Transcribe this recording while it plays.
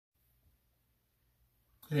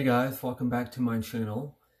Hey guys, welcome back to my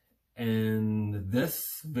channel. And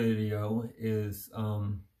this video is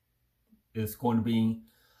going to be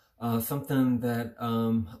something that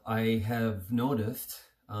I have noticed.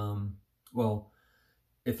 Well,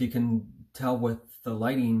 if you can tell with the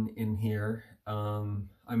lighting in here, I'm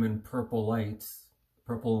in purple lights,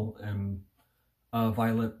 purple and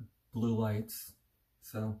violet blue lights.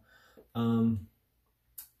 So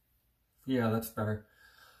yeah, that's better.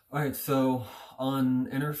 Alright, so on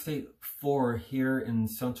Interstate 4 here in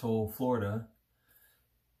Central Florida,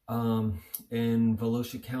 in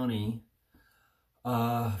Volusia County,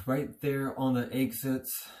 right there on the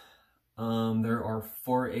exits, there are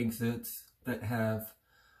 4 exits that have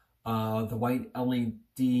the white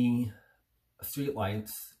LED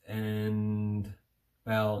streetlights, and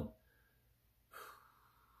about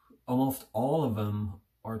almost all of them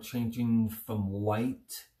are changing from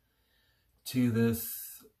white to this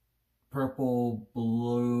purple,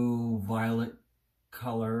 blue, violet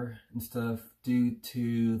color and stuff due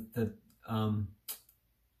to the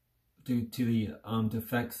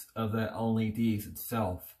defects of the LEDs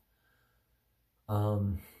itself.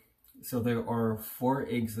 So there are 4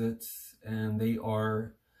 exits, and they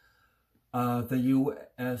are the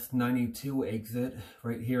US 92 exit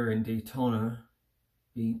right here in Daytona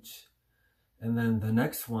Beach, and then the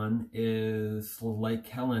next one is Lake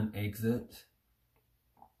Helen exit.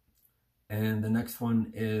 And the next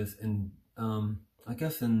one is in, I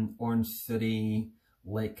guess in Orange City,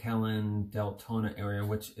 Lake Helen, Deltona area,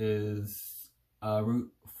 which is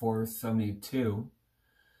Route 472.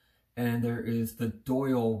 And there is the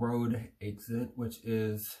Doyle Road exit, which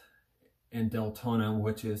is in Deltona,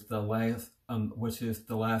 which is the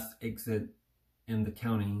last exit in the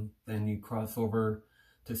county. Then you cross over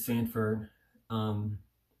to Sanford, and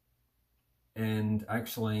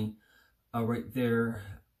actually, right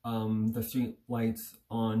there. The street lights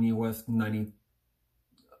on US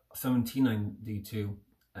 1792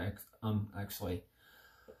 actually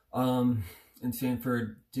in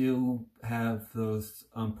Sanford do have those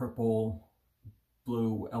purple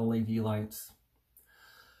blue LED lights.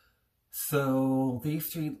 So these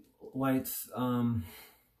street lights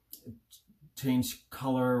change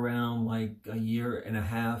color around like a year and a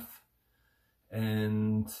half,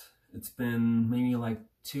 and it's been maybe like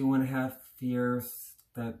 2.5 years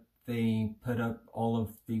that they put up all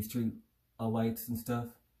of these street lights and stuff,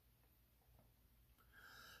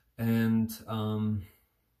 and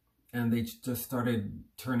they just started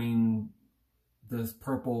turning this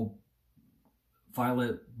purple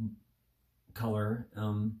violet color.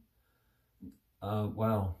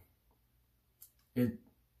 Wow,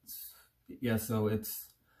 so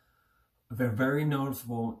it's very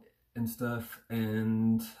noticeable and stuff.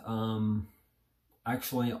 And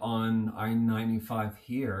actually on I-95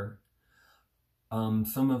 here,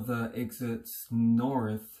 some of the exits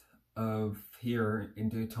north of here in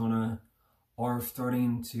Daytona are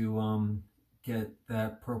starting to get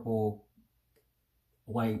that purple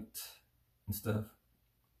light and stuff.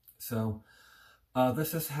 So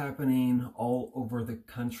this is happening all over the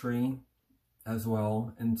country as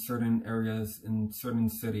well, in certain areas, in certain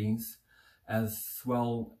cities, as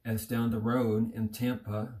well as down the road in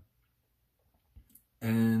Tampa,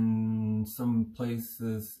 and some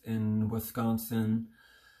places in Wisconsin,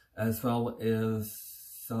 as well as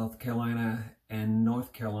South Carolina and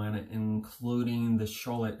North Carolina, including the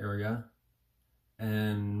Charlotte area,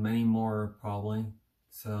 and many more probably.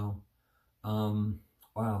 So,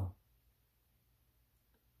 wow.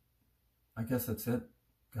 I guess that's it,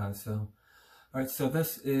 guys. So, alright, so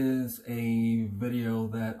this is a video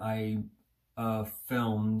that I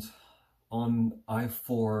filmed on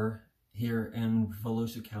I-4 here in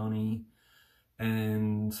Volusia County,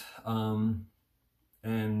 and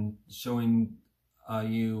showing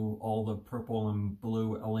you all the purple and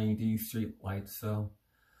blue LED street lights. So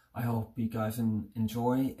I hope you guys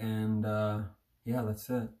enjoy, and yeah, that's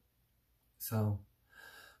it. So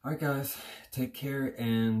alright guys, take care,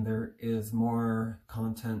 and there is more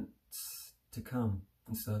content to come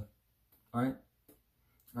and stuff. Alright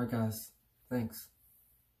guys, thanks.